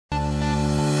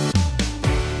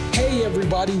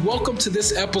everybody. Welcome to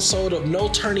this episode of No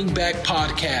Turning Back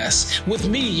Podcast. With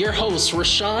me, your host,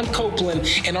 Rashawn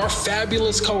Copeland, and our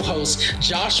fabulous co-host,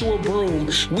 Joshua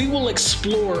Broom. We will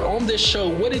explore on this show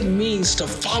what it means to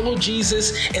follow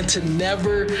Jesus and to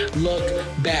never look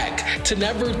back, to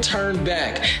never turn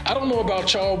back. I don't know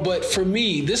about y'all, but for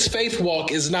me, this faith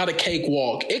walk is not a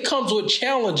cakewalk. It comes with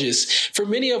challenges. For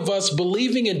many of us,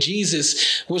 believing in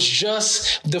Jesus was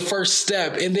just the first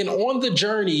step. And then on the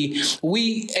journey,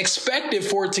 we expected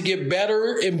for it to get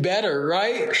better and better,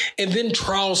 right? And then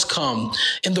trials come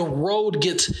and the road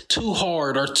gets too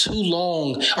hard or too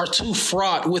long or too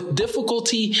fraught with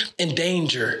difficulty and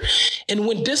danger. And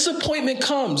when disappointment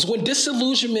comes, when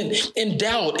disillusionment and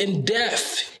doubt and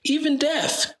death, even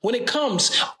death, when it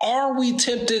comes, are we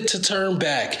tempted to turn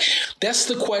back? That's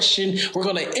the question we're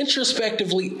going to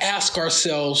introspectively ask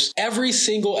ourselves every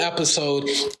single episode.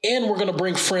 And we're going to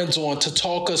bring friends on to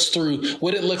talk us through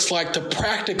what it looks like to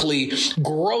practically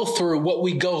grow through what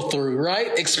we go through,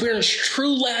 right? Experience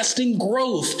true lasting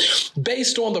growth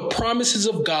based on the promises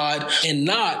of God and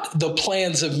not the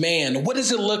plans of man. What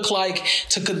does it look like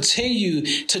to continue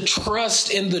to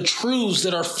trust in the truths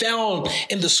that are found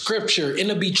in the scripture and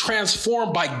to be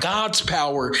transformed by God's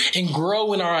power and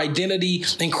grow in our identity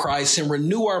in Christ and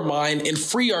renew our mind and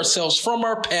free ourselves from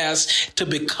our past to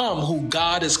become who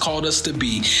God has called us to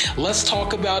be? Let's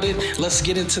talk about it. Let's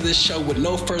get into this show with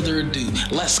no further ado.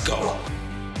 Let's go.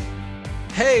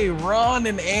 Hey, Ron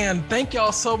and Ann, thank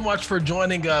y'all so much for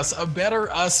joining us. A Better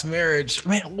Us Marriage.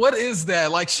 Man, what is that?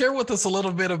 Like, share with us a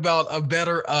little bit about a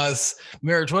Better Us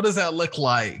Marriage. What does that look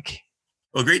like?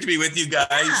 Well, great to be with you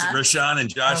guys, Rashawn and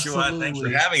Joshua. Absolutely. Thanks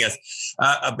for having us.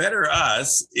 A Better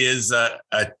Us is a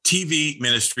TV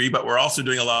ministry, but we're also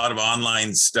doing a lot of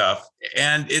online stuff.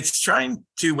 And it's trying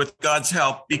to, with God's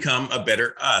help, become a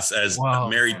better us as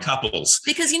married couples.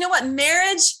 Because you know what?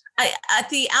 Marriage at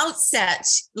the outset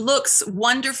looks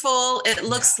wonderful. It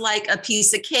looks like a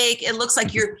piece of cake. It looks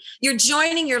like you're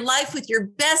joining your life with your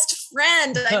best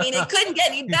friend. I mean, it couldn't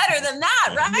get any better than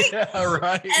that, right? Yeah,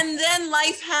 right. And then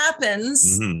life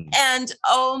happens. And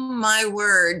oh my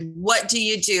word, what do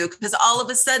you do? Because all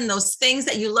of a sudden, those things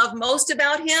that you love most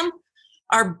about him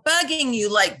are bugging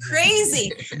you like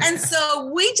crazy. And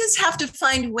so we just have to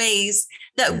find ways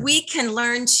that we can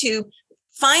learn to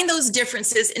find those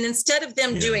differences. And instead of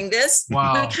them doing this, we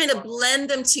kind of blend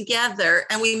them together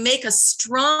and we make a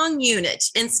strong unit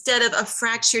instead of a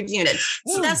fractured unit.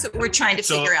 So that's what we're trying to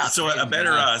figure out. So a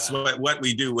Better Us, what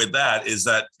we do with that is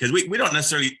that, because we don't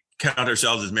necessarily count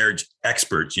ourselves as marriage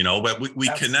experts, you know, but we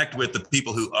connect with the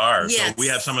people who are. Yes. So we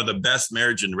have some of the best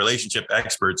marriage and relationship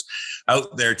experts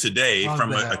out there today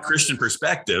from a Christian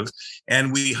perspective.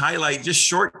 And we highlight just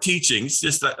short teachings,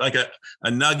 just like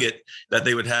a nugget that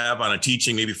they would have on a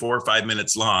teaching, maybe 4 or 5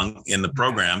 minutes long in the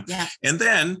program. Yeah. And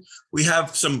then we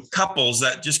have some couples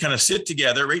that just kind of sit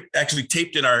together, right? Actually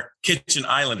taped in our kitchen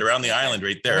island, around the island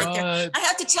right there. I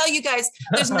have to tell you guys,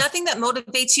 there's nothing that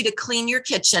motivates you to clean your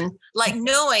kitchen like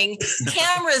knowing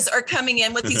cameras are coming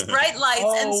in with these bright lights.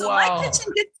 And so my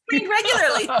kitchen gets cleaned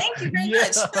regularly. Thank you very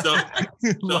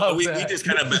much. So we just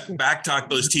kind of back talk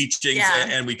those teachings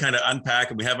and we kind of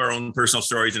unpack, and we have our own personal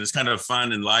stories, and it's kind of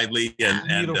fun and lively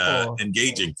and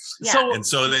engaging. Yeah.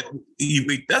 So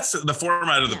that's the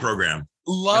format of the program.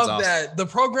 Love that. The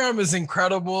program is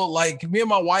incredible. Like, me and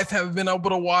my wife haven't been able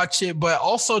to watch it, but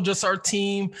also just our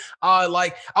team. I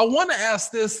want to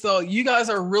ask this though. You guys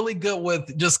are really good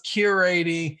with just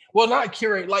curating. Well, not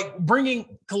curate, like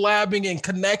collabing and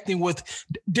connecting with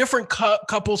different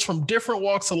couples from different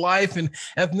walks of life and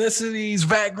ethnicities,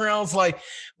 backgrounds. Like,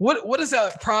 what does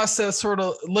that process sort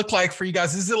of look like for you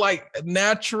guys? Is it like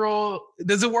natural?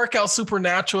 Does it work out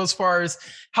supernatural as far as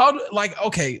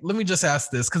okay, let me just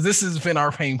ask this, because this has been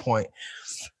our pain point.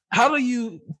 How do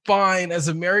you find, as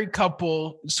a married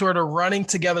couple, sort of running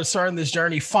together, starting this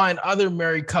journey, find other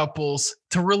married couples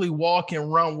to really walk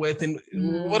and run with? And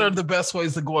what are the best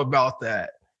ways to go about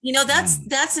that? You know,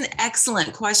 that's an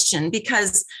excellent question,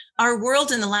 because our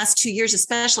world in the last 2 years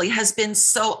especially has been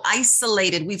so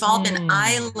isolated. We've all been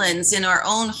islands in our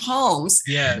own homes.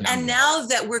 Yeah. And now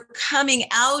that we're coming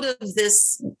out of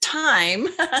this time,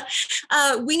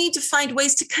 we need to find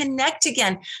ways to connect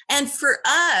again. And for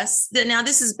us, now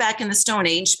this is back in the Stone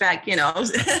Age, back,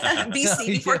 BC,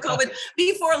 before COVID,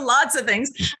 before lots of things.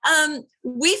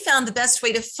 We found the best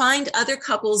way to find other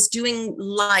couples doing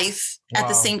life at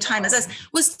the same time as us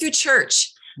was through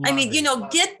church.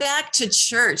 Get back to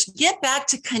church, get back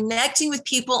to connecting with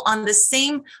people on the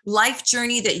same life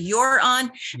journey that you're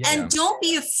on. Yeah. And don't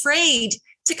be afraid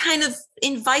to kind of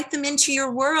invite them into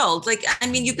your world.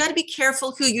 You've got to be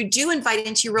careful who you do invite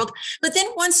into your world. But then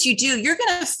once you do, you're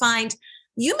going to find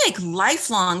you make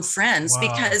lifelong friends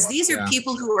because these are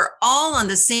people who are all on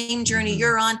the same journey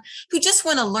you're on, who just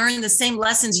want to learn the same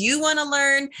lessons you want to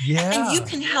learn. And you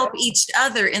can help each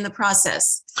other in the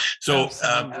process. So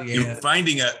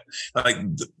finding a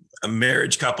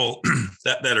marriage couple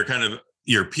that are kind of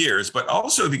your peers, but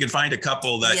also if you can find a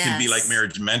couple that can be like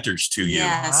marriage mentors to you.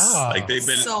 Like they've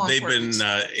been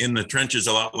in the trenches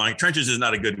a lot. Like trenches is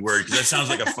not a good word because that sounds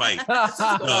like a fight.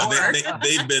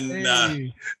 They've been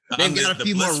on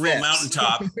the blissful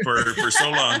mountaintop for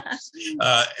so long.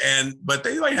 But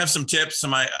they might have some tips,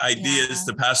 some ideas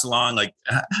to pass along. Like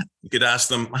you could ask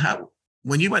them,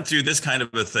 when you went through this kind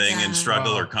of a thing and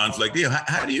struggle or conflict,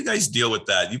 how do you guys deal with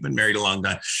that? You've been married a long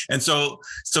time. And so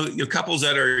your couples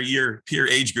that are your peer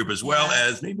age group, as well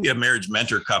as maybe a marriage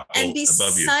mentor couple and be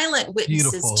above you. Silent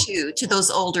witnesses too, to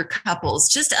those older couples.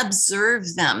 Just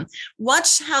observe them.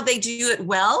 Watch how they do it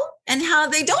well and how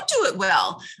they don't do it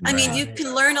well. I mean, you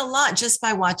can learn a lot just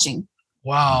by watching.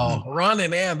 Wow, Ron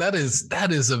and Ann, that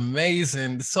is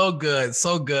amazing. So good,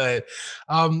 so good.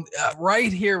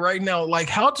 Right here, right now, like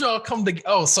how'd y'all come to?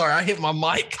 Oh, sorry, I hit my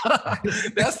mic.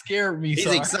 That scared me. He's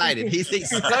excited. He's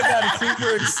excited. I got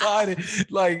super excited.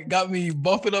 Like got me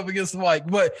bumping up against the mic.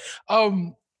 But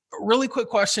really quick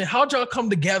question: how'd y'all come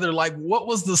together? Like, what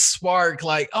was the spark?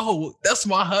 Like, oh, that's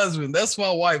my husband. That's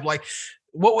my wife. Like,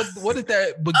 what did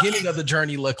that beginning of the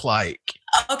journey look like?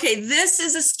 Okay, this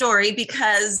is a story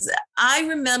because I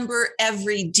remember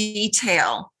every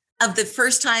detail of the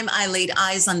first time I laid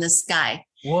eyes on this guy.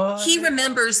 What? He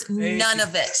remembers none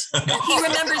of it. He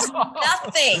remembers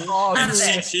nothing of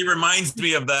it. She reminds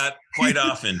me of that quite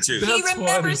often too. He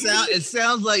remembers. It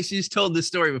sounds like she's told this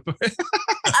story before.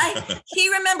 He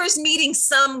remembers meeting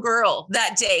some girl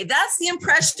that day. That's the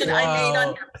impression I made on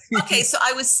him. Okay, so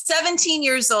I was 17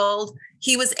 years old.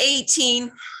 He was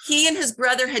 18. He and his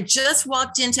brother had just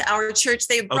walked into our church.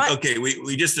 They brought. Okay,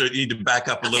 we just need to back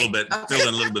up a little bit, fill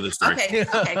in a little bit of the story. Okay.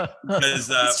 Because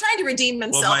he's trying to redeem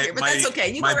himself here, but that's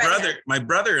okay. My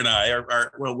brother and I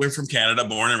are we're from Canada,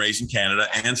 born and raised in Canada.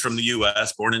 Ann's from the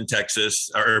U.S., born in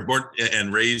Texas, or born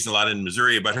and raised a lot in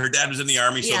Missouri. But her dad was in the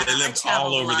Army, so they lived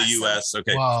all over the U.S.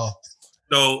 Okay. Wow.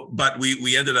 So, but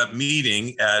we ended up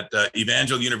meeting at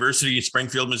Evangel University in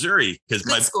Springfield, Missouri, because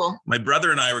my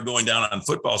brother and I were going down on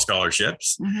football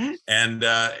scholarships, and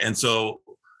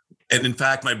in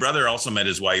fact, my brother also met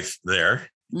his wife there,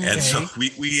 and so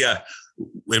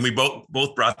we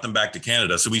both brought them back to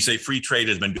Canada. So we say free trade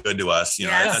has been good to us,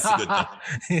 that's a good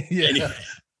thing. Anyway,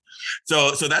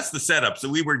 so that's the setup. So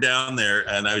we were down there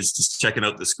and I was just checking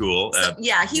out the school.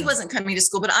 He wasn't coming to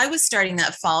school, but I was starting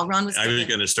that fall. Ron was. I was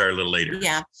going to start a little later.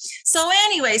 Yeah. So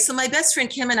anyway, my best friend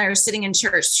Kim and I are sitting in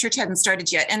church. Church hadn't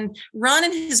started yet. And Ron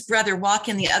and his brother walk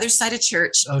in the other side of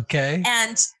church. Okay.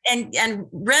 And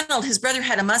Reynold, his brother,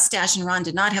 had a mustache and Ron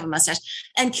did not have a mustache.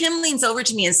 And Kim leans over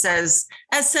to me and says,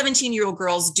 as 17-year-old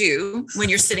girls do when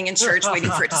you're sitting in church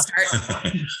waiting for it to start,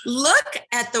 look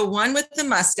at the one with the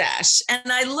mustache.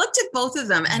 And I looked at both of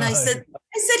them and I said,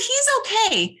 he's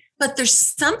okay, but there's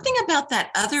something about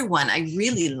that other one I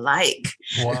really like.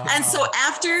 Wow. And so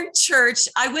after church,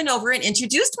 I went over and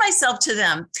introduced myself to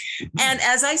them. And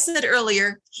as I said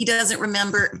earlier, he doesn't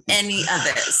remember any of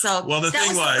it. So the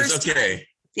thing was okay.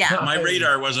 Yeah. My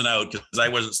radar wasn't out because I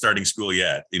wasn't starting school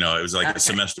yet. It was like a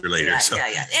semester later.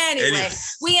 Yeah. Anyway,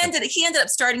 he ended up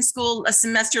starting school a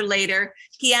semester later.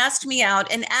 He asked me out.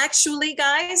 And actually,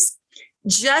 guys,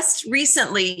 just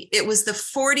recently, it was the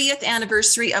 40th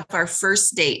anniversary of our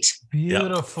first date.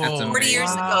 Beautiful. 40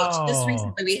 years ago. Just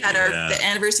recently, we had the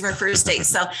anniversary of our first date.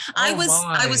 So I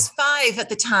was 5 at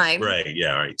the time. Right.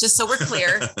 Yeah. Right. Just so we're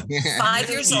clear, 5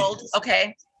 years old.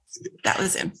 Okay. That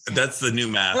was him. That's the new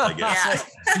math, I guess.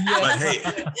 But hey,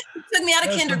 took me out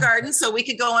of kindergarten so we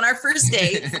could go on our first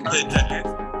date.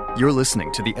 You're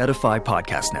listening to the Edify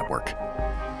Podcast Network.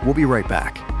 We'll be right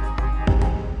back.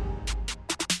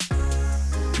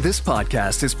 This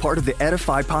podcast is part of the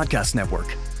Edify Podcast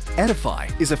Network. Edify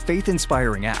is a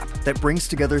faith-inspiring app that brings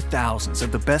together thousands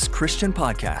of the best Christian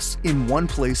podcasts in one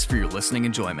place for your listening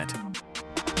enjoyment.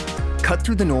 Cut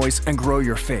through the noise and grow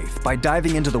your faith by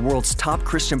diving into the world's top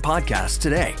Christian podcasts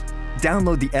today.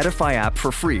 Download the Edify app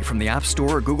for free from the App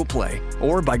Store or Google Play,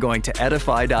 or by going to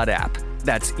edify.app.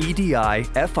 That's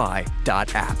EDIFI.app.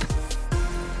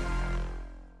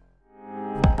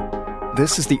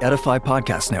 This is the Edify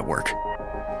Podcast Network.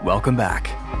 Welcome back.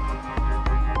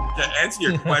 To answer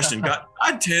your question, God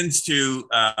tends to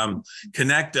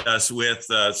connect us with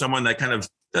someone that kind of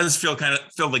does fill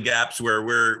the gaps where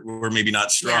we're maybe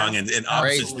not strong and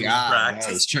opposites to attract.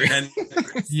 That's true. And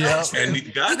you guys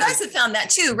have found that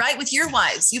too, right? With your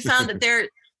wives, you found that they're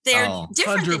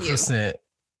different 100%. Than you.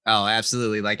 Oh,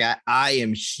 absolutely. Like I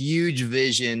am huge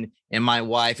vision, and my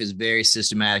wife is very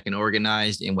systematic and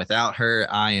organized. And without her,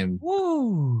 I'm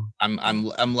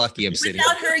lucky I'm sitting.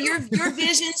 Without her, your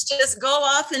visions just go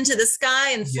off into the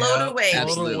sky and float away.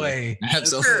 Absolutely.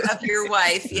 Of your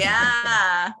wife.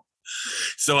 Yeah.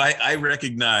 So I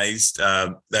recognized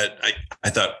that I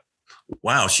thought,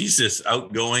 wow, she's just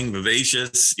outgoing,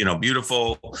 vivacious,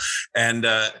 beautiful. And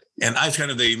I was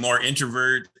kind of the more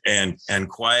introvert and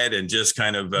quiet and just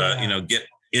kind of, get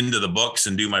into the books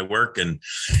and do my work.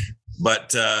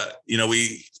 But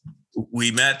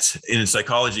we met in a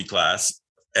psychology class,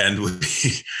 and we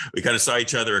kind of saw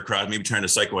each other across, maybe trying to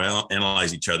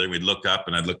psychoanalyze each other. We'd look up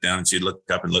and I'd look down, and she'd look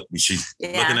up and she's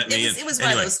looking at me. It was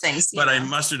one of those things. But I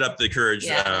mustered up the courage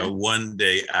one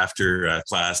day after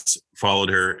class, followed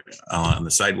her on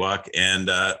the sidewalk and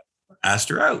asked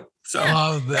her out. So,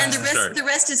 love that. And the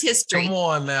rest is history. Come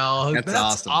on now.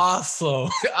 That's awesome.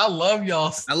 I love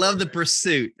y'all. I love the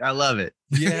pursuit. I love it.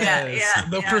 Yes.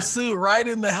 The pursuit right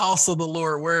in the house of the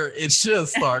Lord where it should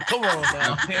start. Come on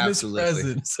now. In his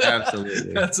presence.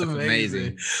 Absolutely. That's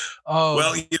amazing. Oh.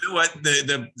 Well, you know what?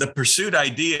 The pursuit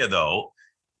idea, though,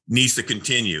 needs to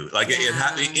continue. Like in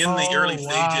the early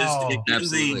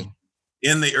stages,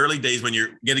 in the early days when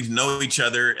you're getting to know each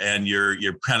other and you're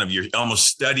almost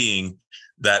studying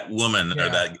that woman or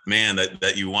that man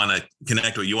that you want to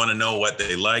connect with. You want to know what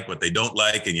they like, what they don't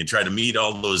like, and you try to meet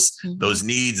all those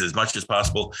needs as much as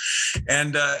possible.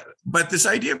 And but this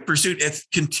idea of pursuit, it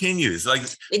continues. Like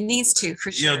it needs to,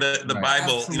 for sure. The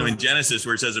Bible, absolutely. In Genesis,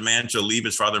 where it says a man shall leave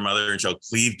his father and mother and shall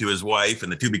cleave to his wife,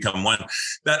 and the two become one.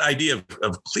 That idea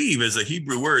of cleave is a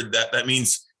Hebrew word that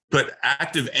means put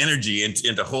active energy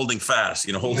into holding fast,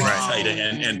 holding tight.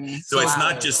 And so it's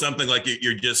not just something like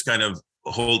you're just kind of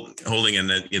holding and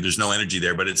there's no energy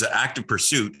there, but it's an active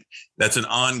pursuit. That's an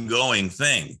ongoing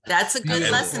thing. That's a good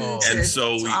lesson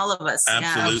to all of us.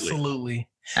 Absolutely.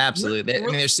 I mean,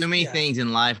 there's so many things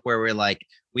in life where we're like,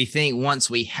 we think once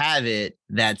we have it,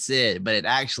 that's it, but it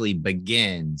actually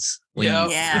begins when you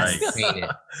paint it.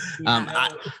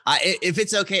 If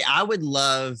it's okay, I would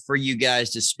love for you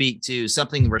guys to speak to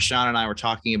something Rashawn and I were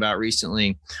talking about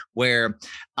recently, where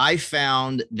I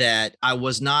found that I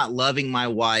was not loving my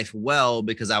wife well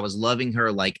because I was loving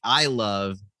her like I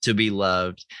love to be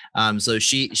loved. So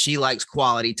she likes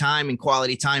quality time, and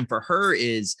quality time for her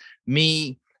is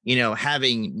me,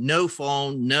 having no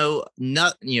phone,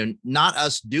 not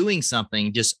us doing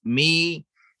something, just me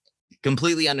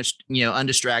completely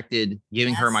undistracted,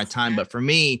 giving her my time. But for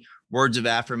me, words of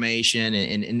affirmation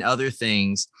and other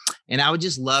things. And I would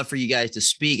just love for you guys to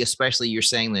speak, especially you're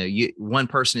saying that one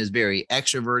person is very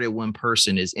extroverted, one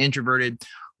person is introverted.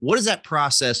 What does that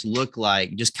process look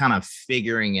like? Just kind of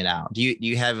figuring it out. Do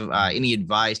you have any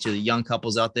advice to the young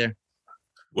couples out there?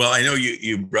 Well, I know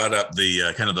you brought up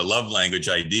the kind of the love language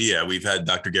idea. We've had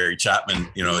Dr. Gary Chapman,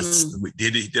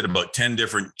 he did about 10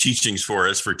 different teachings for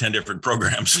us for 10 different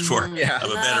programs for Of a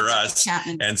Better Us.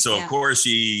 Chapman. And so, of course,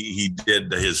 he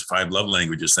did his 5 love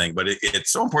languages thing. But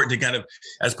it's so important to kind of,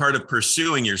 as part of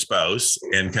pursuing your spouse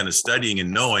and kind of studying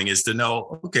and knowing, is to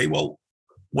know, okay, well,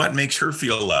 what makes her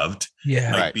feel loved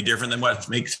might be different than what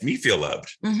makes me feel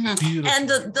loved. Mm-hmm. And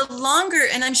the longer,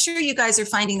 and I'm sure you guys are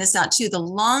finding this out too, the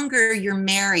longer you're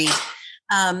married,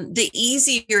 the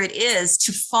easier it is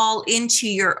to fall into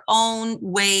your own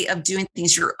way of doing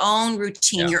things, your own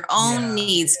routine, your own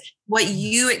needs, what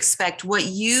you expect, what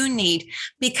you need,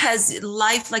 because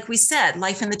life, like we said,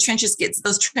 life in the trenches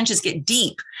those trenches get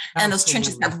deep. Absolutely. And those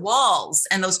trenches have walls,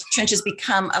 and those trenches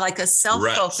become like a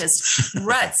self-focused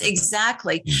ruts.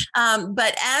 Exactly.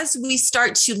 But as we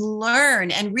start to learn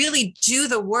and really do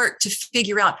the work to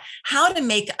figure out how to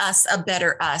make us a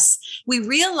better us, we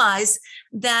realize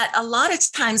that a lot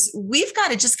of times we've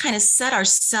got to just kind of set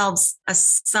ourselves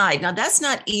aside. Now, that's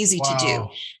not easy to do.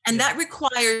 And that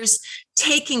requires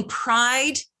taking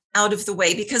pride out of the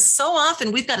way, because so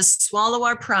often we've got to swallow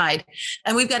our pride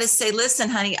and we've got to say, listen,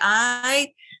 honey,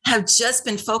 I have just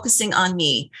been focusing on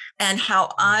me and how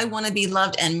I want to be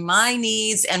loved and my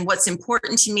needs and what's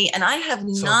important to me. And I have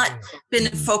not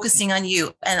been focusing on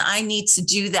you, and I need to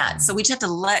do that. So we just have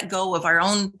to let go of our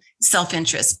own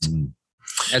self-interest.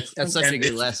 That's such a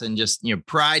good lesson. Just,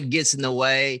 pride gets in the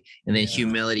way, and then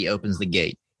humility opens the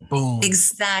gate. Boom.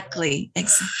 Exactly.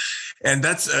 And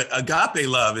that's agape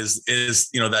love is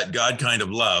that God kind of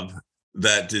love.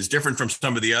 that is different from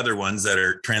some of the other ones that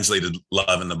are translated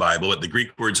love in the Bible. But the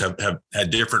Greek words have had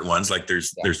different ones. Like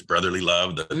there's brotherly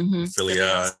love, the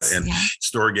philia, and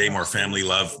storge, more family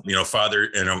love, father,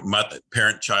 mother,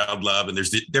 parent, child love. And there's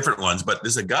different ones, but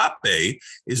this agape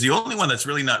is the only one that's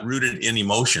really not rooted in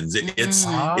emotions. It's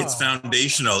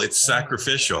foundational, it's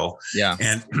sacrificial.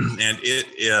 And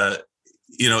it,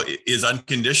 is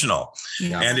unconditional,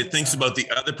 and it thinks about the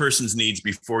other person's needs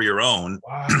before your own.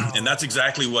 And that's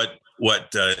exactly what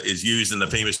is used in the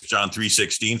famous John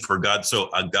 3:16, for God so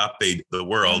agaped the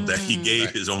world that he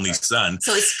gave his only son.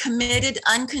 So it's committed,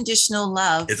 unconditional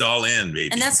love. It's all in,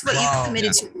 baby. And that's what you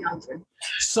committed to the altar.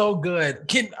 So good.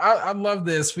 I love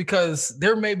this, because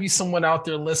there may be someone out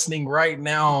there listening right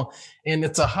now, and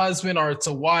it's a husband or it's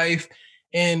a wife.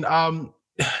 And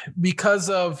because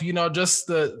of, just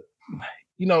the,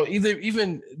 either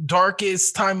even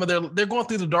darkest time of they're going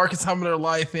through the darkest time of their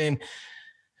life. And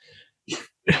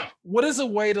what is a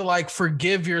way to like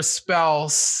forgive your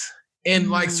spouse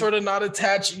and like sort of not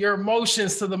attach your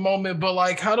emotions to the moment, but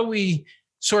like, how do we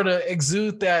sort of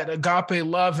exude that agape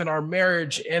love in our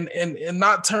marriage and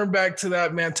not turn back to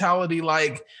that mentality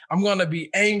like I'm going to be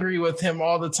angry with him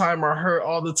all the time or hurt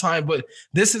all the time? But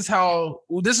this is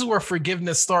where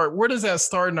forgiveness starts. Where does that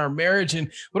start in our marriage?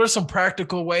 And what are some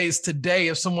practical ways today,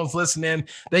 if someone's listening,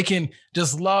 they can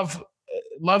just love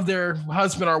their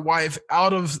husband or wife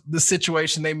out of the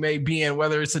situation they may be in,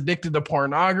 whether it's addicted to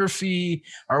pornography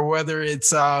or whether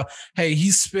it's, hey,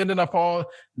 he's spending up all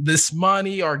this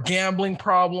money or gambling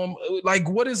problem. Like,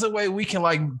 what is a way we can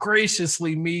like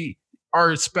graciously meet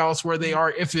our spouse where they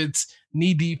are, if it's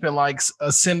knee deep in like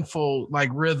a sinful like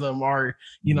rhythm, or,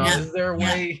 is there a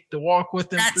way to walk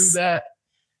with them through that?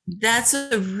 That's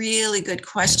a really good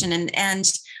question. And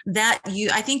that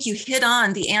I think you hit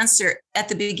on the answer at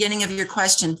the beginning of your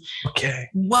question. Okay.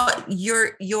 What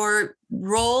your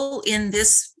role in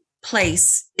this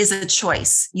place is a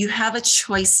choice. You have a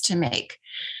choice to make.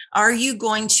 Are you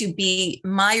going to be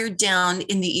mired down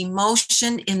in the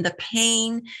emotion, in the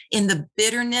pain, in the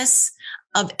bitterness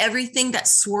of everything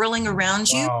that's swirling around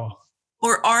you?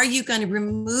 Or are you going to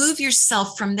remove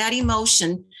yourself from that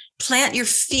emotion, plant your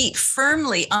feet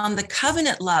firmly on the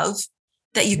covenant love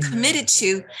that you committed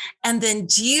to, and then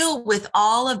deal with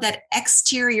all of that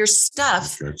exterior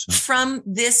stuff from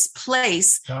this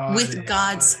place with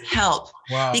God's help?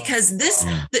 Because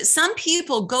that some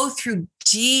people go through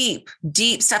deep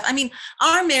stuff. I mean,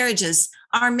 our marriages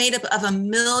are made up of a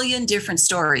million different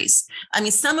stories. I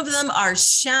mean, some of them are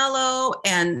shallow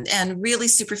and really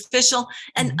superficial,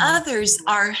 and others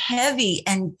are heavy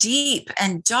and deep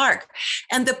and dark.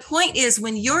 And the point is,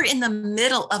 when you're in the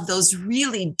middle of those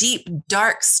really deep,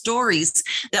 dark stories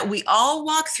that we all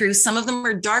walk through, some of them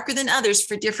are darker than others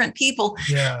for different people.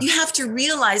 You have to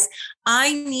realize,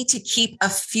 I need to keep a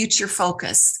future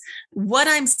focus. What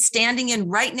I'm standing in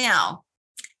right now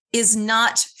is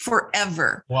not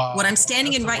forever. What I'm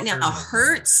standing in right now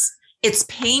hurts. It's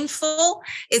painful.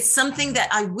 It's something that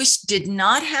I wish did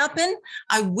not happen.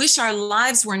 I wish our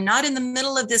lives were not in the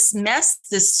middle of this mess,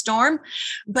 this storm,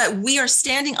 but we are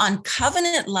standing on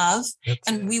covenant love,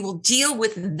 and we will deal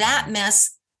with that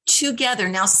mess together.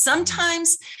 Now,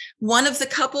 sometimes one of the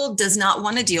couple does not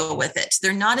want to deal with it.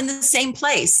 They're not in the same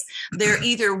place. They're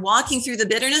either walking through the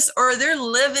bitterness or they're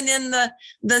living in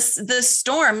the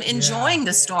storm, enjoying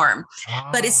the storm.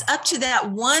 But it's up to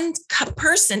that one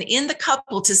person in the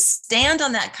couple to stand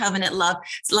on that covenant love.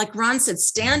 Like Ron said,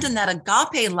 stand in that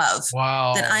agape love.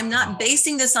 That I'm not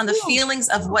basing this on the feelings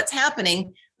of what's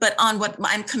happening, but on what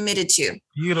I'm committed to.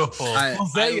 Beautiful.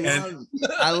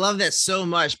 I love that so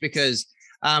much, because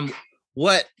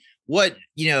what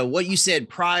you said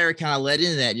prior kind of led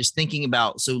into that, just thinking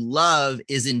about, so love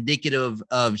is indicative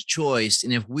of choice.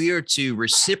 And if we are to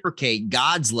reciprocate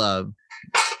God's love,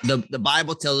 the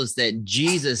Bible tells us that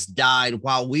Jesus died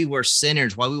while we were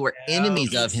sinners, while we were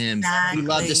enemies of him. He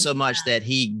loved us so much that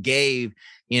he gave,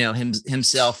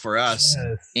 himself for us.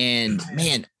 And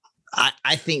man,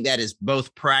 I think that is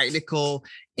both practical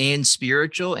and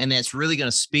spiritual. And that's really going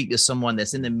to speak to someone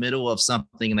that's in the middle of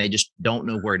something and they just don't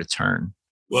know where to turn.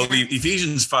 Well,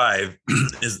 Ephesians 5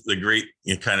 is the great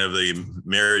kind of the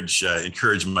marriage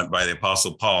encouragement by the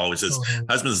Apostle Paul, which says,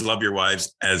 husbands, love your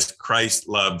wives as Christ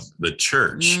loved the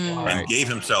church and gave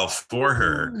himself for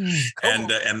her. And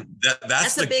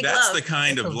that's the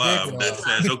kind of love that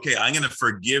says, okay, I'm going to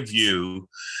forgive you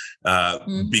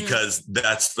because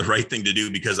that's the right thing to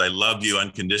do, because I love you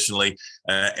unconditionally.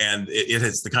 And it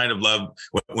is the kind of love,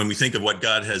 when we think of what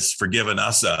God has forgiven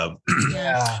us of,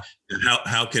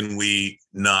 how can we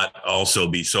not also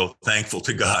be so thankful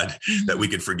to God that we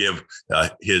could forgive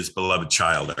his beloved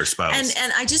child, our spouse?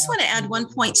 And I just want to add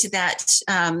one point to that,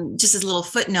 just as a little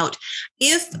footnote.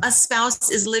 If a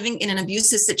spouse is living in an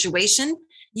abusive situation,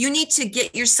 you need to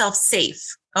get yourself safe.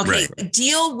 Okay. Right.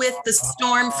 Deal with the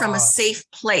storm from a safe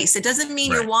place. It doesn't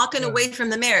mean you're walking away from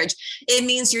the marriage. It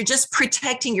means you're just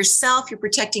protecting yourself. You're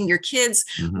protecting your kids.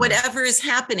 Whatever is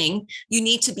happening, you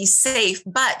need to be safe,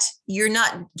 but you're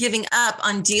not giving up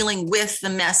on dealing with the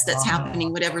mess that's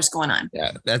happening, whatever's going on.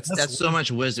 Yeah. That's so much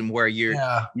wisdom where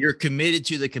you're committed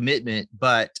to the commitment,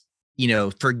 but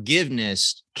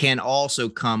forgiveness can also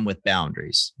come with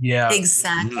boundaries. Yeah,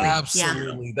 exactly.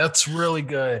 Absolutely. Yeah. That's really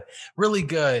good. Really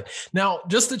good. Now,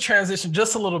 just to transition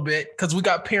just a little bit, because we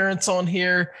got parents on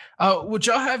here. Would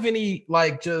y'all have any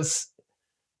just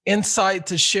insight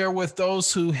to share with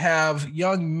those who have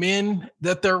young men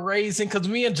that they're raising? Because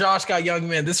me and Josh got young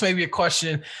men. This may be a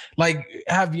question,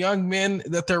 have young men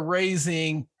that they're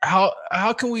raising.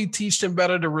 How can we teach them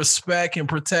better to respect and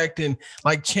protect and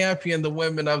champion the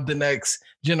women of the next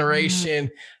generation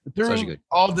through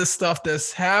all this stuff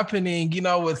that's happening,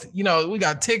 we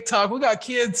got TikTok, we got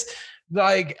kids.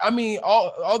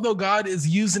 Although God is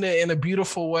using it in a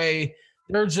beautiful way,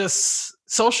 they're just,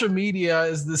 social media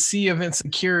is the sea of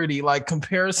insecurity.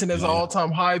 Comparison is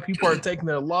all-time high. People are taking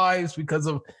their lives because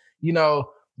of,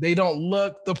 they don't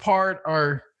look the part,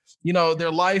 or,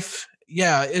 their life.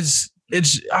 Yeah, it's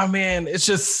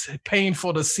just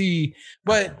painful to see.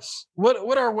 But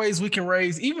what are ways we can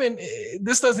raise, even,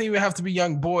 this doesn't even have to be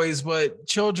young boys, but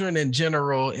children in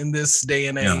general in this day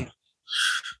and age? Yeah.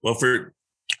 Well,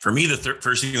 for me, the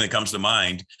first thing that comes to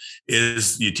mind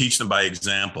is you teach them by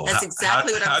example. That's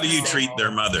exactly what I'm saying. How do you treat their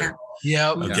mother?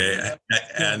 Yeah. Okay.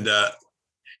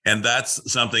 And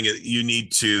that's something that you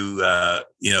need to,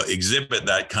 exhibit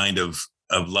that kind of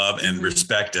love and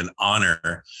respect and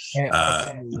honor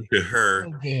to her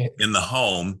in the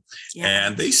home. Yeah.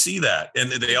 And they see that.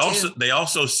 And they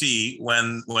also see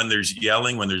when there's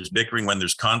yelling, when there's bickering, when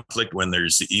there's conflict, when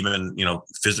there's even,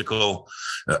 physical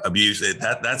abuse.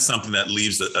 That's something that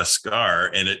leaves a scar.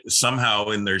 And it somehow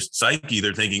in their psyche,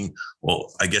 they're thinking,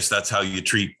 well, I guess that's how you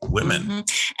treat women.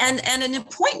 And an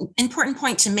important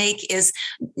point to make is,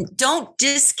 don't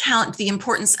discount the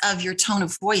importance of your tone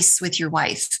of voice with your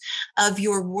wife, of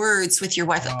your words with your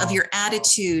wife, of your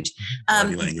attitude,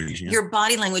 body language, your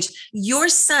body language. Your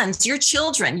sons, your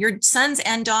children, your sons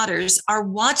and daughters are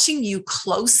watching you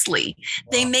closely.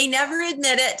 They may never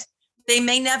admit it. They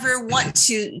may never want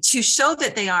to show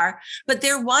that they are, but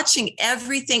they're watching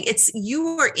everything.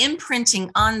 You are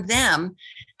imprinting on them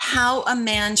how a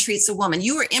man treats a woman.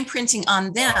 You are imprinting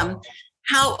on them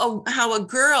how a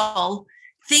girl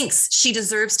thinks she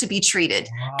deserves to be treated.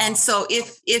 And so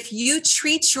if you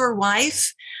treat your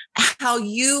wife how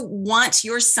you want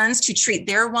your sons to treat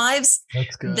their wives,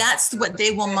 that's what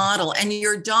they will model. And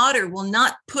your daughter will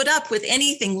not put up with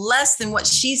anything less than what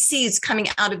she sees coming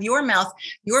out of your mouth,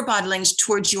 your body language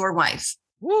towards your wife.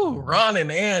 Woo, Ron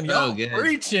and Ann, y'all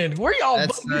preaching. Where y'all?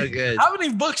 That's so good. How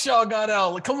many books y'all got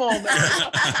out? Come on,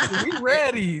 man. We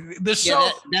ready. The show.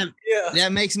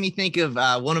 That makes me think of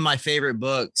one of my favorite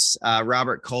books,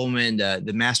 Robert Coleman,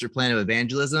 The Master Plan of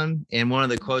Evangelism. And one of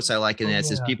the quotes I like in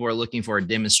that is, people are looking for a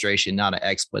demonstration, not an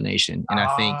explanation. And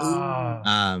I think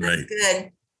that's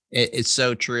good. It's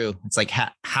so true. It's like,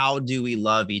 how do we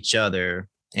love each other?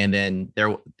 And then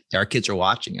our kids are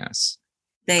watching us.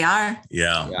 They are.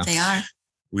 Yeah. They are.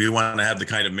 We want to have the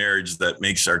kind of marriage that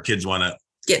makes our kids want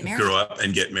to grow up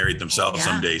and get married themselves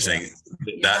someday, saying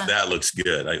that looks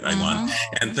good. I want.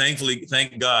 And thankfully,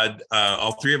 thank God,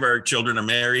 all three of our children are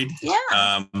married.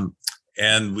 Yeah.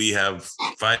 And we have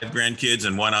 5 grandkids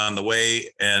and 1 on the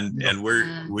way. And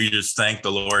we just thank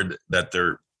the Lord that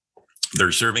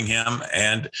they're serving him,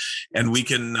 and we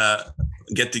can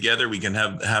get together. We can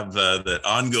have the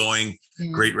ongoing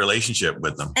great relationship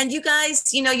with them. And you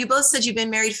guys, you both said you've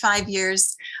been married 5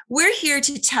 years. We're here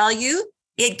to tell you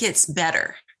it gets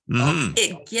better.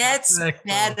 It gets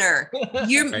better.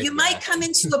 You might come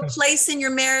into a place in your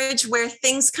marriage where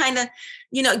things kind of,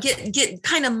 get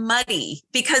kind of muddy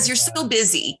because you're so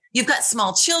busy. You've got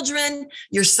small children.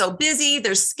 You're so busy.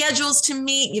 There's schedules to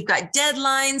meet. You've got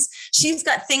deadlines. She's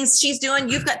got things she's doing.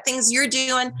 You've got things you're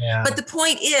doing. Yeah. But the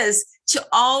point is to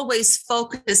always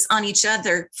focus on each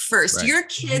other first. Right. Your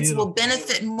kids will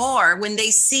benefit more when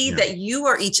they see that you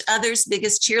are each other's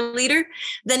biggest cheerleader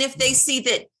than if they see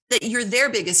that that you're their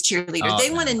biggest cheerleader.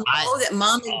 They want to know that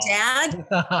mom and dad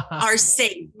are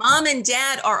safe. Mom and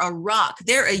dad are a rock.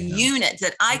 They're a unit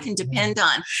that I can depend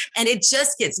on. And it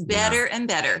just gets better and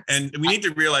better. And we need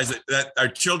to realize that our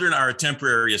children are a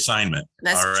temporary assignment.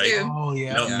 That's all right? true. Oh,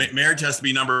 yeah. Marriage has to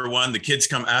be number one. The kids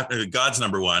come after. God's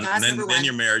number one. God's and then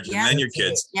your marriage and then your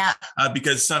kids. Yeah.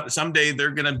 Because someday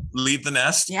they're going to leave the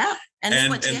nest. Yeah. And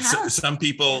then what do you have? Some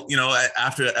people,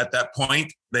 at that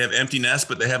point, they have empty nest,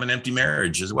 but they have an empty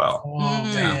marriage as well. Oh,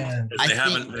 man. They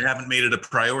haven't made it a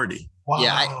priority. Wow.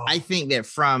 Yeah, I think that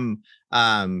from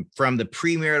the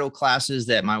premarital classes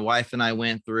that my wife and I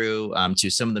went through to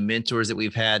some of the mentors that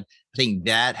we've had, I think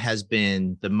that has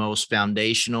been the most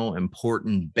foundational,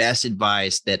 important, best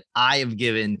advice that I have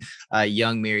given a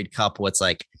young married couple. It's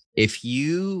like, if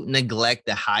you neglect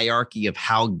the hierarchy of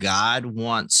how God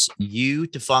wants you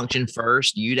to function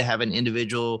first, you to have an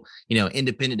individual,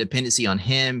 independent dependency on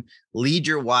him, lead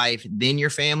your wife, then your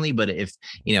family. But if,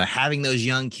 having those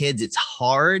young kids, it's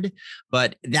hard,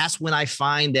 but that's when I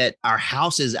find that our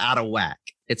house is out of whack.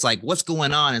 It's like, what's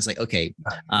going on? It's like, okay,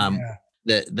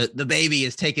 the baby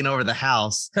is taking over the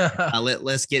house.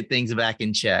 Let's get things back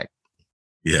in check.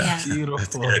 Yeah.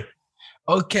 Beautiful.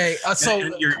 Okay, so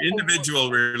and your individual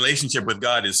relationship with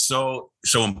God is so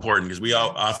important, because we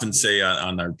all often say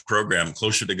on our program,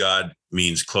 closer to God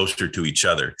means closer to each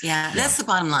other. Yeah, that's the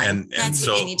bottom line. And that's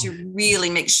what you need to really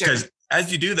make sure. Because as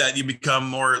you do that, you become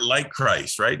more like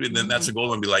Christ, right? And then that's the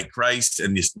goal, to be like Christ,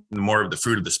 and more of the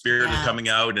fruit of the Spirit are coming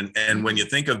out. And when you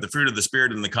think of the fruit of the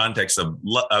Spirit in the context of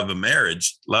a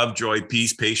marriage, love, joy,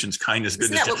 peace, patience, kindness,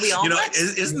 goodness. Isn't that what we all want?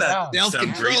 Isn't that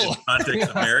sound great in the context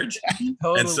of marriage?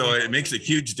 Totally. And so it makes a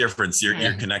huge difference,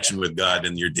 your connection with God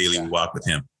and your daily walk with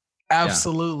him.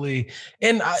 Absolutely.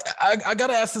 And I got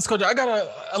to ask this, Coach. I got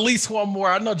at least one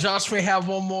more. I know Josh may have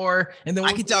one more. And then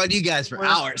I can talk to you guys for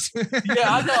hours.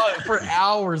 Yeah, I know, for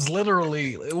hours,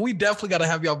 literally. We definitely got to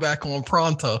have y'all back on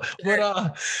pronto.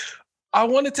 But I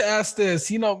wanted to ask this,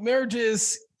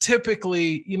 marriages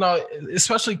typically,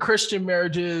 especially Christian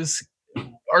marriages,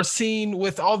 are seen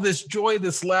with all this joy,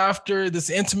 this laughter, this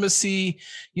intimacy,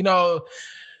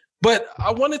 but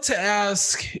I wanted to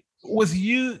ask, with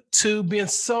you two being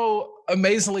so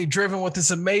amazingly driven with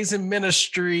this amazing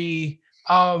ministry,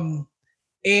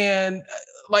 and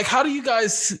like, how do you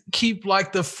guys keep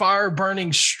like the fire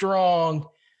burning strong,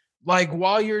 like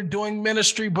while you're doing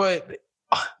ministry? But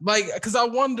like, because I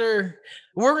wonder,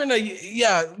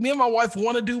 me and my wife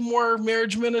want to do more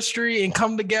marriage ministry and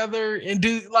come together and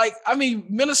do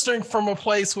ministering from a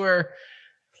place where,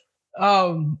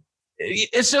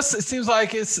 it seems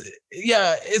like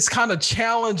it's kind of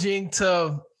challenging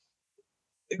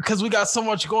because we got so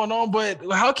much going on. But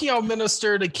how can y'all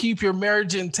minister to keep your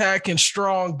marriage intact and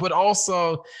strong, but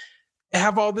also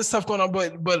have all this stuff going on,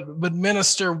 but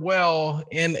minister well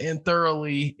and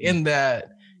thoroughly in that,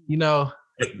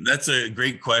 That's a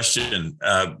great question,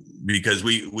 because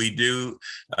we do,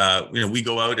 we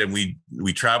go out and we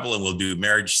travel, and we'll do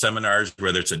marriage seminars,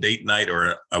 whether it's a date night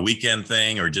or a weekend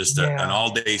thing, or just an all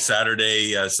day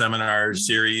Saturday seminar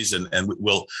series. And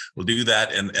we'll do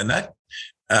that. And that,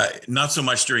 not so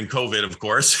much during COVID, of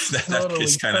course, that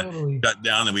is kind of got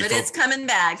down, and it's coming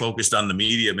back, focused on the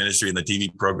media ministry and the TV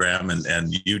program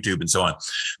and YouTube and so on.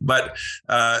 But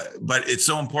it's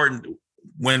so important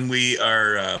when we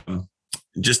are,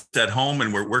 just at home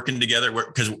and we're working together,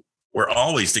 because we're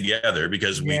always together,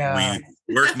 because we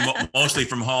work mostly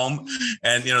from home,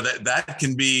 and that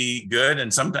can be good,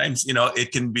 and sometimes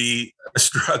it can be a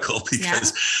struggle,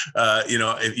 because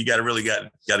if you got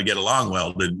to get along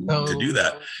well to do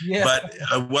that.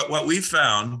 But what we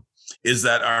found is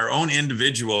that our own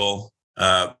individual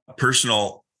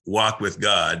personal walk with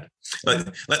God.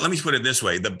 Let me put it this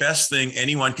way. The best thing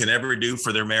anyone can ever do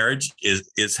for their marriage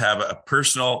is have a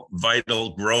personal,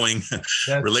 vital, growing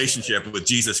relationship with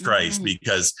Jesus Christ,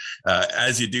 because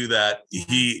as you do that,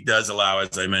 he does allow,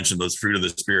 as I mentioned, those fruit of the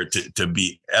Spirit to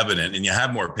be evident, and you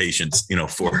have more patience,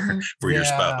 for your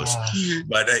spouse.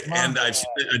 But and I've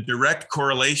seen a direct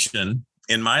correlation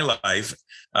in my life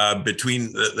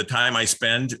between the time I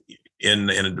spend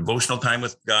in a devotional time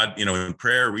with God, in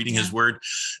prayer, reading his word,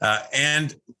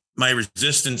 and my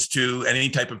resistance to any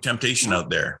type of temptation out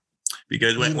there.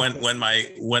 Because when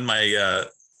my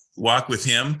walk with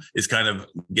him is kind of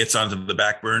gets onto the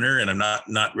back burner, and I'm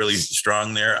not really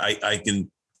strong there, I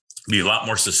can be a lot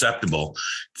more susceptible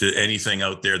to anything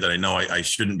out there that I know I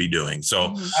shouldn't be doing.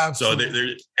 So, so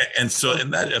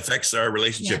and that affects our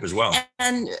relationship as well.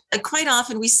 And quite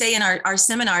often we say in our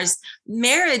seminars,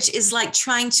 marriage is like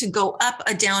trying to go up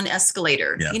a down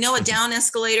escalator, a down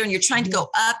escalator, and you're trying to go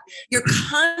up. You're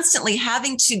constantly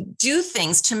having to do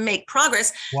things to make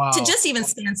progress. To just even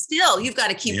stand still. You've got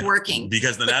to keep working,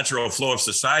 because the natural flow of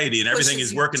society and everything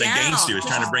is working against you. It's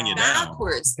trying to bring you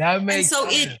backwards. down. That makes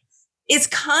sense. It's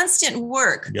constant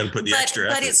work. You got to put the extra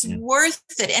effort. But it's worth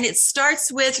it. And it starts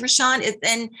with, Rashawn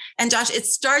and Josh, it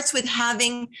starts with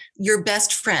having your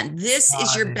best friend. This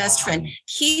is your best friend.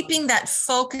 Keeping that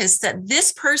focus that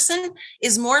this person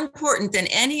is more important than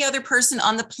any other person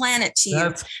on the planet to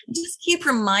you. Just keep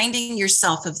reminding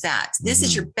yourself of that. This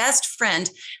is your best friend.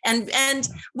 And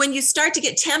when you start to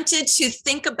get tempted to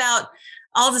think about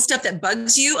all the stuff that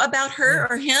bugs you about her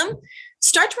or him,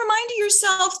 start reminding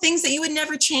yourself things that you would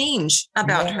never change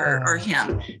about her or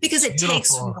him, because it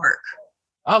takes work.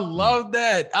 I love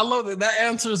that. That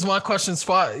answers my question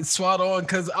spot on,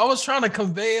 because I was trying to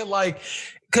convey it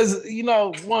because,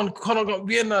 one,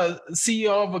 being a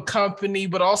CEO of a company,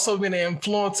 but also being an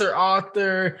influencer,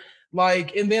 author,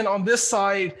 and then on this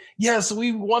side, yes,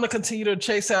 we want to continue to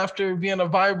chase after being a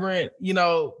vibrant,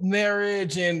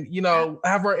 marriage and,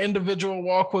 have our individual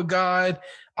walk with God.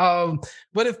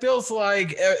 But it feels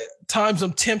like at times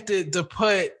I'm tempted to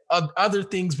put other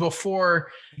things before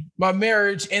my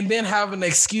marriage, and then have an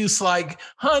excuse like,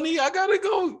 honey, I got to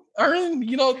go earn,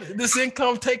 this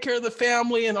income, take care of the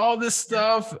family and all this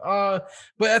stuff. But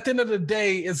at the end of the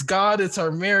day, it's God, it's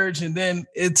our marriage. And then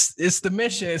it's the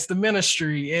mission, it's the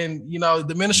ministry. And,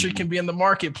 the ministry can be in the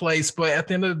marketplace, but at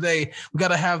the end of the day, we got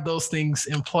to have those things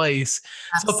in place.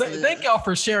 Absolutely. So thank y'all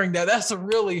for sharing that. That's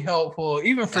really helpful,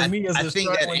 even for me as a I think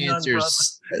that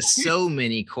answers so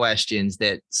many questions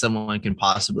that someone can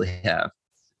possibly have.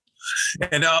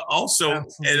 And also,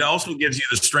 it also gives you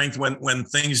the strength when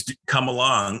things come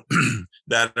along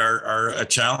that are a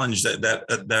challenge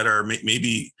that are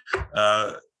maybe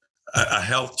a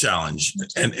health challenge,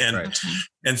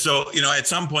 and so at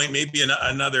some point, maybe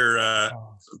another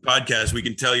podcast, we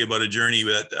can tell you about a journey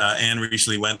that Anne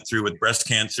recently went through with breast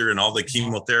cancer and all the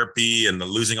chemotherapy and the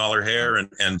losing all her hair and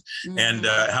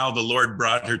how the Lord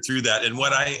brought her through that, and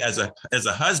what I as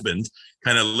a husband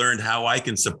kind of learned how I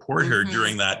can support her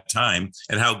during that time,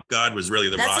 and how God was really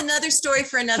the rock. That's another story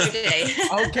for another day.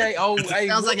 Okay. Oh, hey,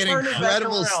 sounds like an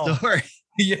incredible story.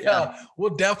 Yeah,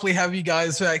 we'll definitely have you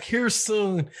guys back here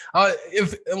soon.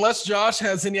 Unless Josh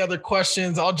has any other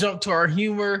questions, I'll jump to our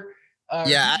humor.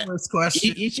 Humorous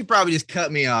question. You should probably just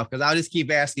cut me off, because I'll just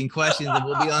keep asking questions and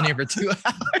we'll be on here for 2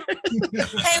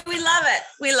 hours. Hey, we love it.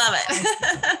 We love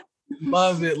it.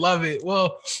 Love it.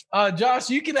 Well, Josh,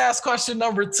 you can ask question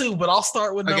number 2, but I'll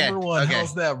start with number 1. Okay.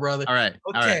 How's that, brother? All right.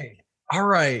 Okay. All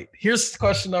right. Here's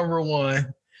question number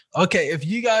 1. Okay. If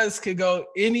you guys could go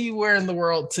anywhere in the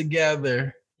world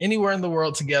together,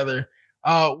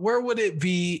 where would it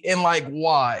be, and why?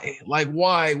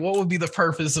 Why? What would be the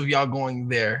purpose of y'all going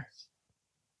there?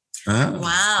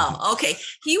 Wow. Okay.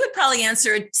 He would probably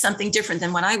answer something different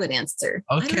than what I would answer.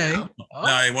 Okay. Now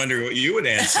I wonder what you would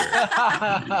answer.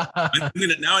 I'm going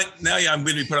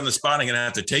to be put on the spot. I'm going to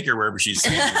have to take her wherever she's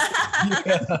saying.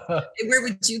 Where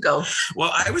would you go?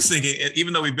 Well, I was thinking,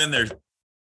 even though we've been there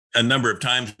a number of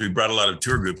times, we brought a lot of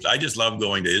tour groups. I just love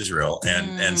going to Israel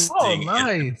and seeing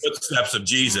the footsteps of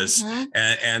Jesus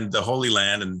and the Holy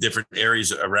Land and different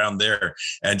areas around there.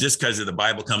 And just because the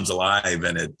Bible comes alive,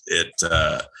 and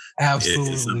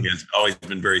absolutely, it's always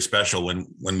been very special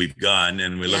when we've gone,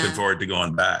 and we're looking forward to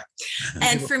going back.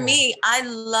 And for me, I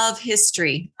love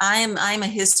history. I'm a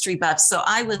history buff, so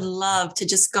I would love to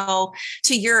just go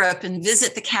to Europe and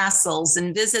visit the castles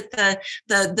and visit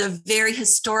the very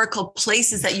historical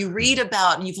places that you read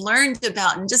about and you've learned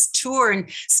about, and just tour and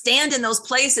stand in those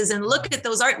places and look at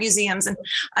those art museums. And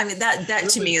I mean, that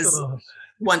to me is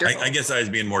wonderful. I guess I was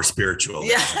being more spiritual.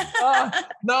 Yeah.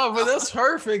 No, but that's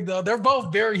perfect though. They're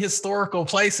both very historical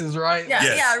places, right? Yeah,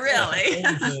 yeah,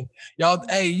 really. Y'all,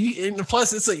 and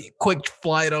plus it's a quick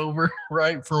flight over,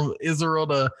 right, from Israel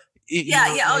to.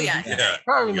 Yeah.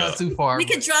 Probably not too far. We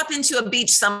could drop into a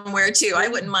beach somewhere too. I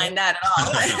wouldn't mind that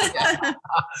at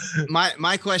all.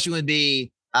 My question would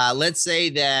be, let's say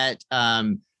that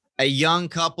a young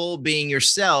couple, being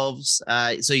yourselves,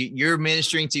 so you're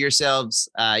ministering to yourselves,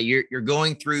 you're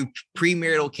going through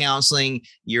premarital counseling,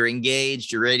 you're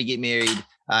engaged, you're ready to get married.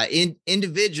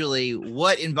 Individually,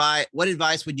 what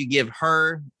advice would you give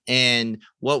her, and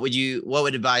what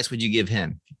advice would you give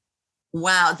him?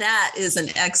 Wow, that is an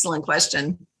excellent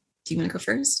question. Do you want to go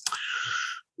first?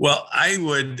 Well, I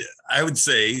would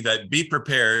say that be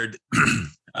prepared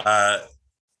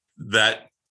that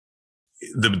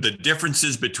the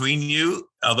differences between you,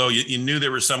 although you knew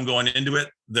there was some going into it,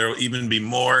 there'll even be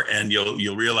more, and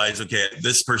you'll realize, okay,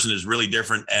 this person is really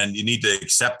different, and you need to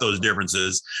accept those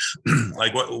differences.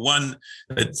 Like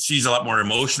she's a lot more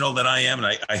emotional than I am,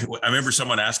 and I remember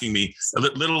someone asking me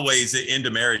little ways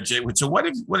into marriage. So what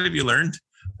have you learned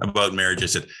about marriage? I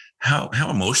said, how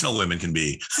emotional women can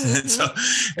be.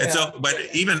 Mm-hmm. But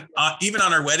even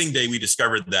on our wedding day, we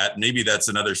discovered that. Maybe that's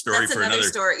another story for another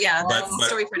story. Yeah. But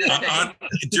story for another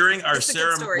day. During our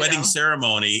wedding though.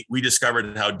 ceremony, we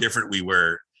discovered how different we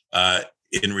were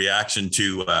in reaction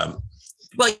to,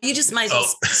 well, you just might as well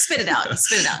spit it out.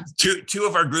 Two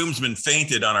of our groomsmen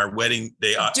fainted on our wedding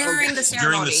day. During the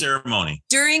ceremony.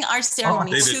 During our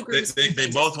ceremony, they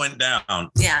both went down.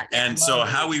 Yeah. And so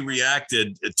how we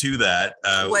reacted to that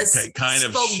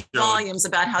spoke volumes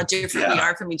about how different we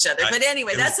are from each other. But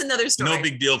anyway, that's another story. No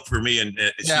big deal for me. And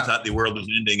she thought the world was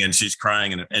ending, and she's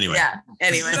crying. And anyway. Yeah.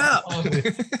 Anyway.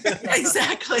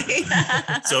 Exactly.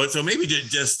 So maybe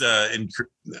just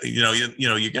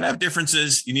you're gonna have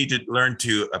differences. You need to learn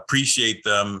to appreciate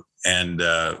them and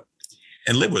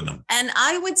live with them. And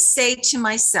I would say to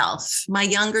myself, my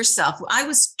younger self, I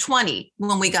was 20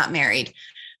 when we got married,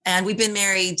 and we've been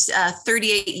married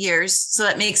 38 years. So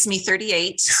that makes me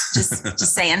 38.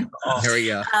 Just saying. Here we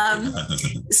go.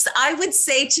 So I would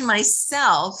say to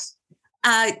myself,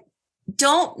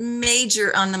 don't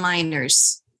major on the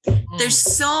minors. There's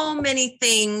so many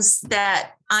things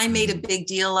that I made a big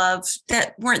deal of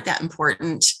that weren't that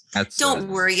important. Don't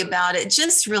worry about it.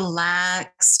 Just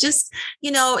relax. Just,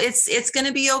 it's going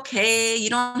to be okay. You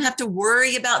don't have to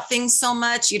worry about things so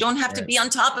much. You don't have to be on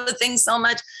top of things so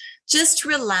much. Just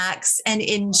relax and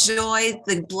enjoy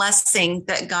the blessing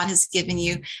that God has given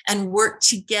you, and work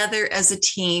together as a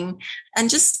team, and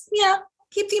just,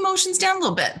 keep the emotions down a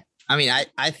little bit. I mean,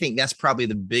 I think that's probably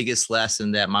the biggest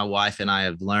lesson that my wife and I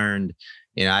have learned.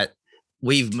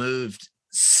 We've moved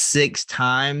 6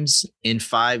 times in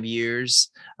 5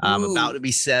 years. I'm about to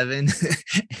be 7.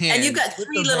 and you've got 3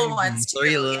 little ones.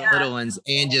 3 little ones.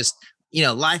 And just,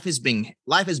 life has been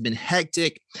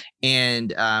hectic.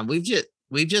 And we've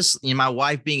just, my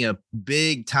wife being a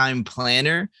big time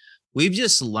planner, we've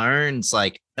just learned, it's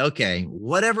like, okay,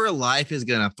 whatever life is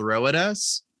going to throw at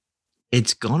us,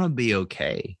 it's going to be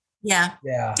okay. Yeah.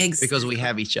 Exactly. Because we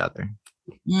have each other.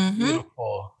 Mm-hmm.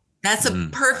 Beautiful. That's a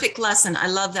perfect lesson. I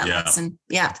love that lesson.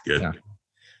 Yeah. Good. Yeah.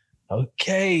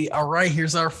 Okay. All right.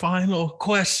 Here's our final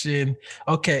question.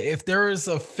 Okay. If there is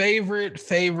a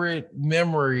favorite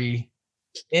memory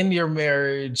in your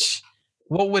marriage,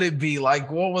 what would it be? Like,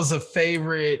 what was a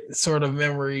favorite sort of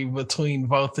memory between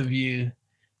both of you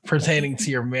pertaining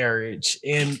to your marriage?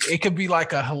 And it could be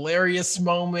like a hilarious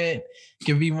moment. It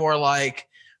could be more like,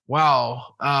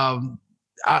 wow,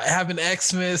 having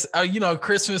Xmas,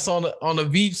 Christmas on a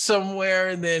beach somewhere,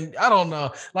 and then I don't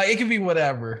know, like it could be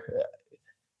whatever.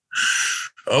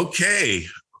 Okay,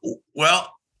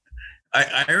 well,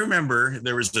 I remember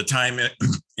there was a time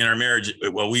in our marriage.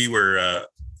 Well, we were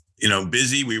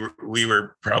busy. We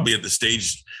were probably at the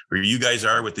stage where you guys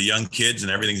are with the young kids,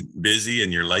 and everything's busy,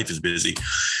 and your life is busy,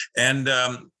 and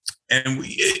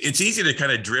it's easy to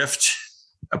kind of drift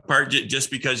apart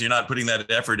just because you're not putting that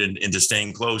effort into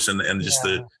staying close, and just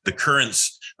the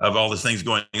currents of all the things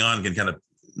going on can kind of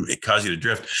cause you to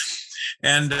drift.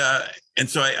 And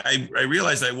so I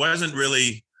realized I wasn't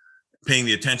really paying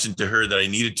the attention to her that I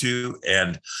needed to.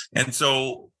 And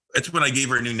so that's when I gave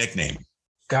her a new nickname.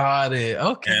 Got it.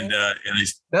 Okay.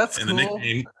 That's cool. The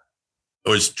nickname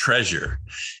was Treasure.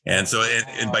 And so,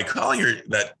 and by calling her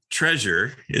that,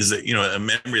 Treasure is a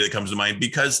memory that comes to mind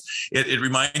because it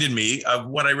reminded me of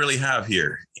what I really have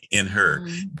here in her.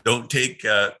 Mm-hmm. Don't take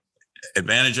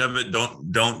advantage of it.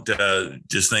 Don't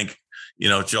just think,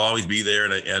 she'll always be there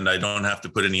and I don't have to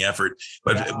put any effort.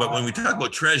 But when we talk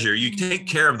about treasure, you take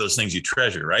care of those things you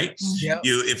treasure, right? Yep.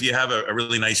 If you have a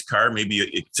really nice car, maybe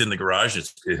it's in the garage,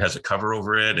 it has a cover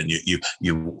over it, and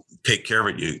you take care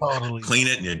of it, you clean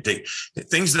it, and you take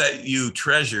things that you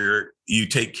treasure, you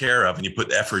take care of, and you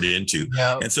put effort into.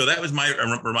 Yep. And so that was my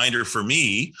reminder for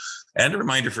me, and a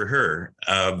reminder for her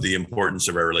of the importance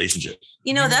of our relationship.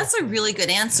 That's a really good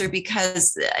answer,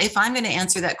 because if I'm going to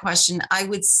answer that question, I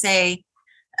would say,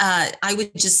 I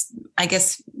would just, I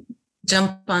guess,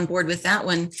 jump on board with that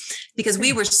one, because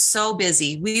we were so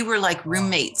busy. We were like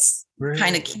roommates,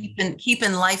 kind of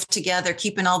keeping life together,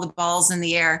 keeping all the balls in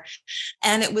the air.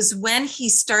 And it was when he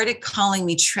started calling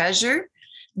me Treasure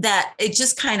that it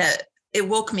just it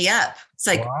woke me up. It's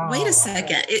like, wait a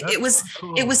second. It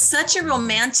was such a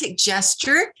romantic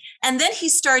gesture. And then he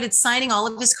started signing all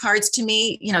of his cards to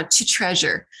me, to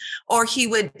treasure. Or we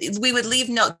would leave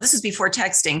notes. This is before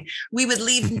texting. We would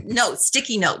leave notes,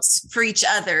 sticky notes for each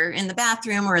other in the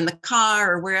bathroom or in the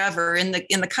car or wherever, in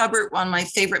the cupboard on my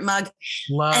favorite mug.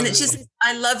 And it's just,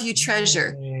 I love you,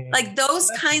 treasure. Like those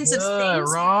kinds of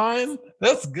things. Ron,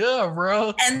 that's good,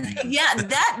 bro. And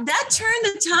that turned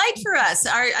the tide for us.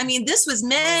 This was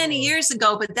many years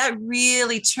ago, but that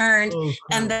really turned. Cool.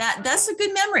 And that's a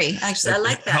good memory. Actually, I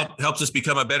like that. Helps us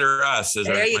become a better us.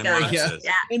 There you go. Yeah.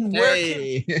 And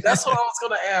that's what I was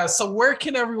going to ask. So where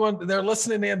can everyone, they're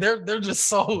listening in, they're just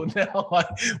sold now. Like,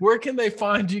 where can they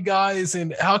find you guys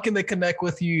and how can they connect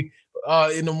with you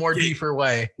in a more deeper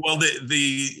way? Well,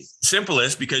 the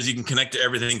simplest, because you can connect to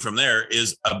everything from there,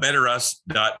 is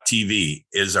abetterus.tv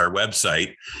is our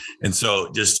website. And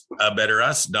so just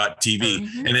abetterus.tv.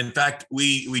 Mm-hmm. And in fact,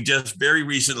 we just very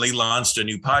recently launched a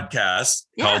new podcast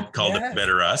called A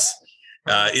Better Us.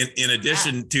 In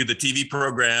addition to the TV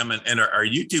program and our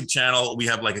YouTube channel, we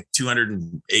have like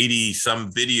 280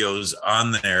 some videos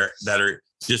on there that are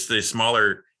just the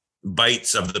smaller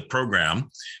bites of the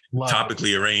program,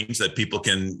 topically arranged, that people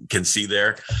can see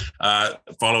there.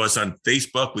 Follow us on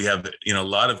Facebook. We have a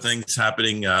lot of things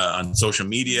happening on social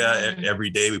media. Every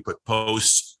day we put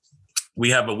posts. We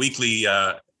have a weekly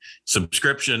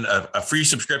subscription, a free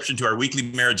subscription to our weekly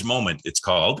marriage moment, it's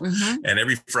called. Mm-hmm. And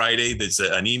every Friday there's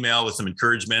an email with some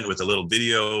encouragement with a little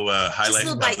video highlight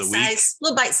of the week.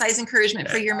 Little bite-sized encouragement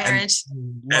for your marriage.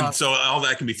 And so all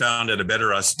that can be found at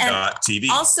abetterus.tv.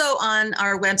 Also on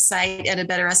our website at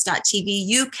abetterus.tv,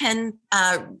 you can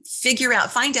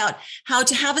find out how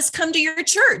to have us come to your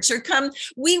church or come.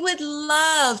 We would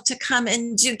love to come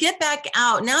and get back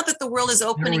out now that the world is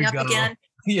opening up again.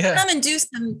 Yeah. Come and do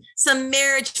some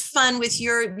marriage fun with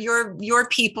your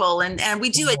people. And we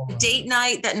do a date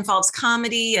night that involves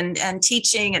comedy and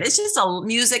teaching. And it's just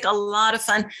music, a lot of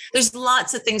fun. There's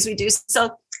lots of things we do.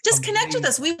 So just connect with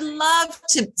us. We'd love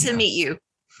to meet you.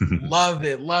 Love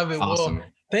it. Awesome. Well,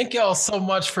 thank y'all so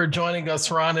much for joining us,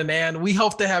 Ron and Ann. We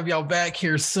hope to have y'all back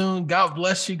here soon. God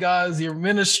bless you guys, your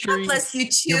ministry. God bless you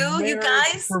too, you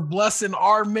guys. For blessing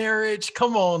our marriage.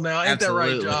 Come on now. Ain't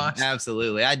Absolutely. that right, Josh?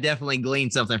 Absolutely. I definitely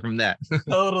gleaned something from that.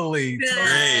 Totally.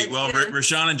 Great. Well,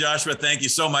 Rashawn and Joshua, thank you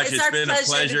so much. It's been a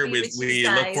pleasure. We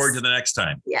look forward to the next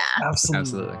time. Yeah.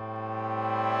 Absolutely.